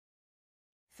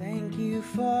Thank you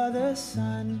for the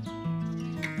sun,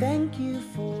 thank you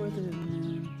for the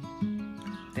moon,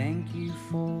 thank you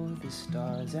for the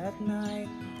stars at night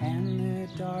and their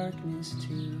darkness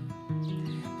too.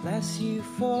 Bless you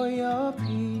for your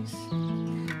peace,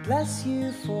 bless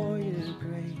you for your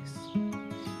grace,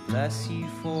 bless you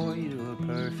for your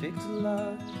perfect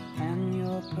love and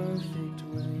your perfect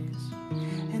ways.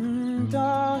 And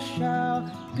all shall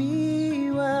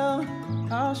be well,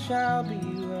 all shall be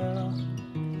well,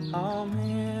 all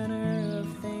manner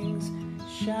of things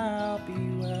shall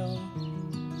be well.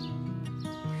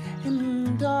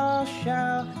 And all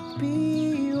shall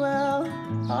be well,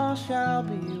 all shall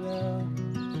be well,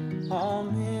 all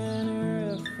manner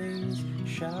of things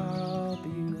shall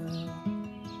be well.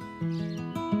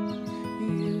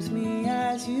 Use me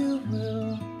as you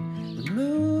will,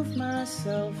 remove my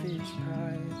selfish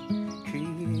pride,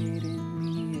 create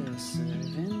in me a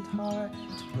servant heart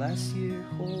to bless your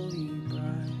holy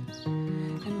bride.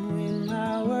 And when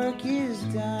my work is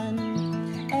done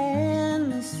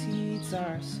and the seeds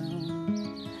are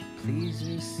sown, please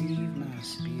receive my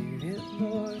spirit,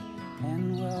 Lord,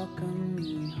 and welcome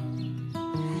me home.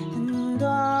 And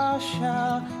all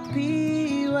shall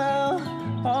be well,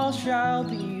 all shall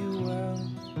be well,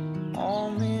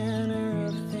 all manner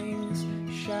of things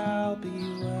shall be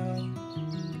well.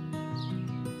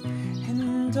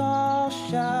 And all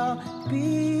shall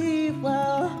be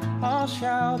well, all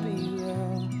shall be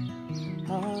well,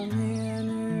 all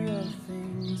manner of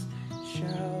things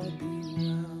shall be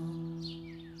well.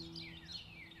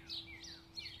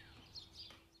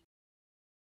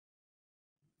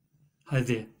 Hi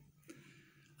there,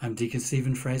 I'm Deacon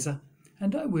Steve Fraser,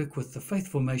 and I work with the Faith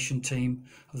Formation Team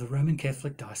of the Roman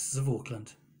Catholic Diocese of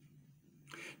Auckland.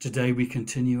 Today we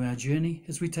continue our journey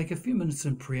as we take a few minutes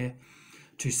in prayer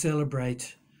to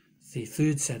celebrate the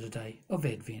third Saturday of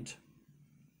Advent.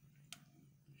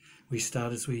 We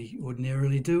start as we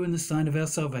ordinarily do in the sign of our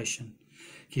salvation.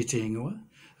 Kia te ingoa,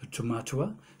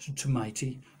 tumatua,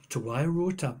 tumaiti,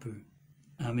 tuwairo tapu.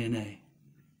 Amen.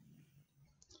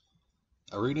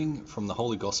 A reading from the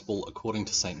Holy Gospel according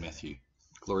to St. Matthew.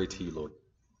 Glory to you, Lord.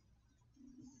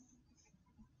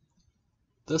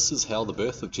 This is how the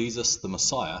birth of Jesus the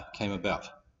Messiah came about.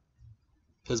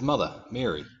 His mother,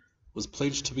 Mary, was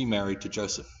pledged to be married to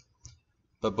Joseph,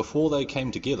 but before they came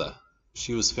together,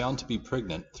 she was found to be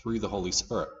pregnant through the Holy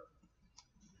Spirit.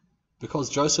 Because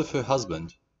Joseph, her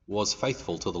husband, was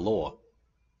faithful to the law,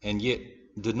 and yet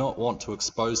did not want to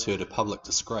expose her to public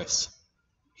disgrace,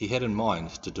 he had in mind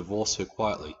to divorce her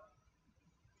quietly.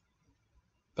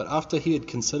 But after he had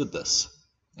considered this,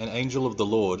 an angel of the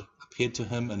Lord appeared to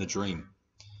him in a dream,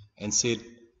 and said,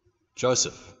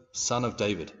 Joseph, son of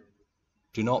David,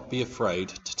 do not be afraid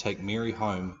to take Mary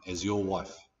home as your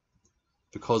wife,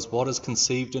 because what is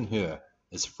conceived in her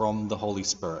is from the Holy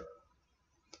Spirit.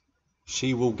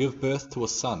 She will give birth to a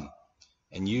son,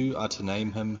 and you are to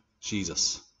name him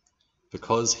Jesus,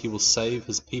 because he will save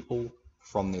his people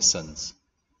from their sins.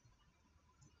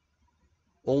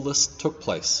 All this took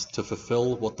place to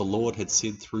fulfill what the Lord had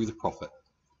said through the prophet.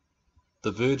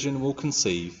 The virgin will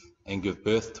conceive and give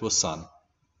birth to a son,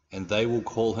 and they will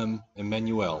call him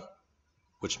Emmanuel,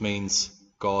 which means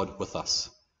God with us.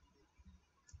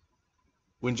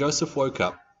 When Joseph woke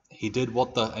up, he did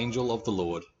what the angel of the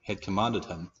Lord had commanded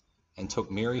him and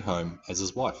took Mary home as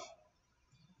his wife.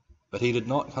 But he did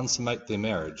not consummate their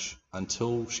marriage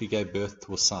until she gave birth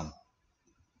to a son,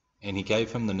 and he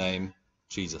gave him the name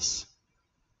Jesus.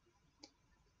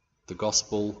 The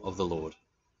Gospel of the Lord.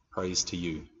 Praise to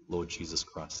you, Lord Jesus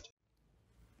Christ.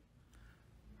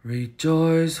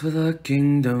 Rejoice, for the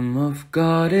kingdom of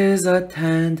God is at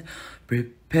hand.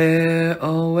 Prepare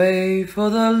a way for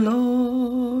the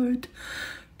Lord.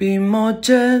 Be more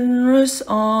generous,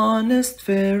 honest,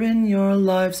 fair in your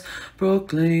lives,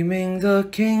 proclaiming the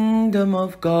kingdom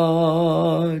of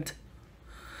God.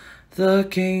 The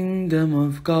kingdom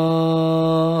of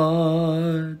God.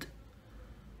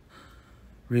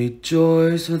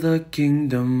 Rejoice, for the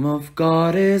kingdom of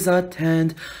God is at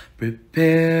hand.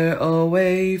 Prepare a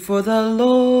way for the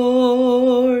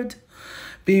Lord.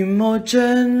 Be more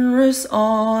generous,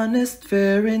 honest,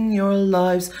 fair in your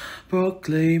lives,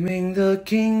 proclaiming the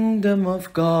kingdom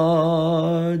of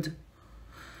God.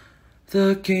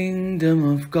 The kingdom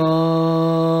of God.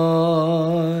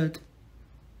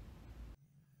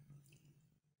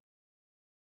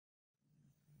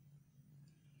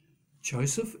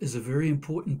 Joseph is a very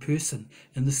important person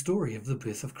in the story of the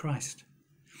birth of Christ.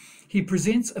 He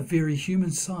presents a very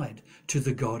human side to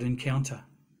the God encounter.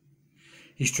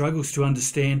 He struggles to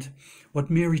understand what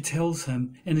Mary tells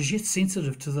him and is yet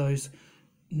sensitive to those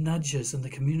nudges in the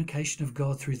communication of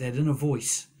God through that inner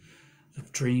voice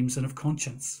of dreams and of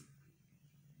conscience.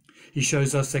 He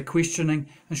shows us that questioning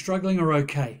and struggling are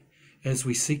okay as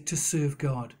we seek to serve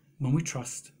God when we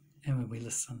trust and when we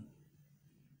listen.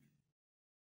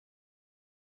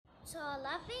 To our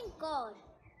loving God,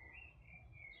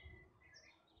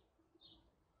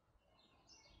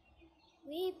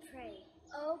 we pray.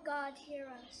 O God, hear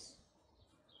us.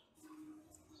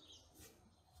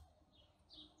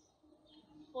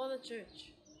 For the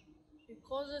Church, who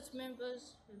calls its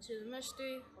members into the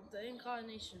mystery of the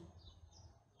Incarnation,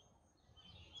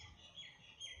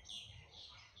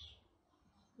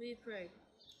 we pray.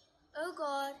 O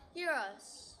God, hear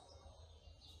us.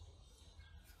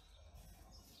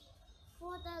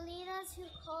 For the leaders who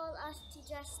call us to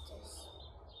justice,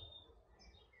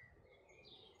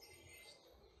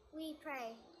 we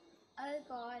pray. O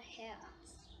God, hear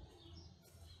us.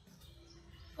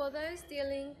 For those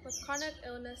dealing with chronic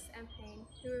illness and pain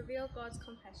who reveal God's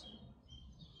compassion,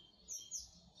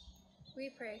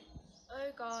 we pray.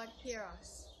 O God, hear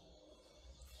us.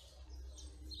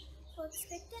 For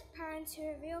expectant parents who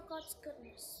reveal God's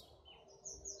goodness,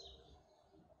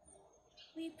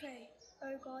 we pray.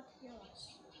 O God, hear us.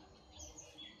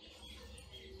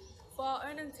 For our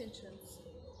own intentions,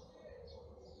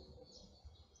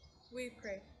 we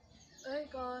pray. O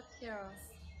God, hear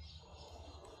us.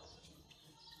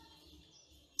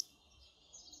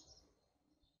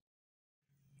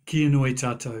 Kia noi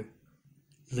tātou.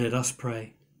 Let us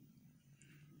pray.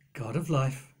 God of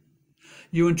life,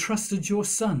 you entrusted your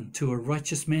Son to a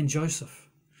righteous man, Joseph,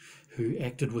 who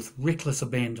acted with reckless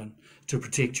abandon to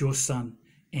protect your Son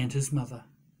and his mother.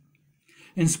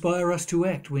 Inspire us to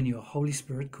act when your Holy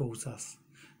Spirit calls us.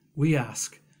 We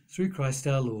ask through Christ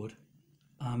our Lord.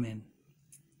 Amen.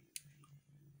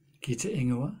 Ki te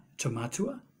ingoa, te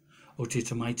matua, o te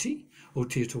tamaiti, o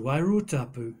te tawairu o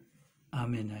tapu.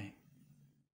 Amen.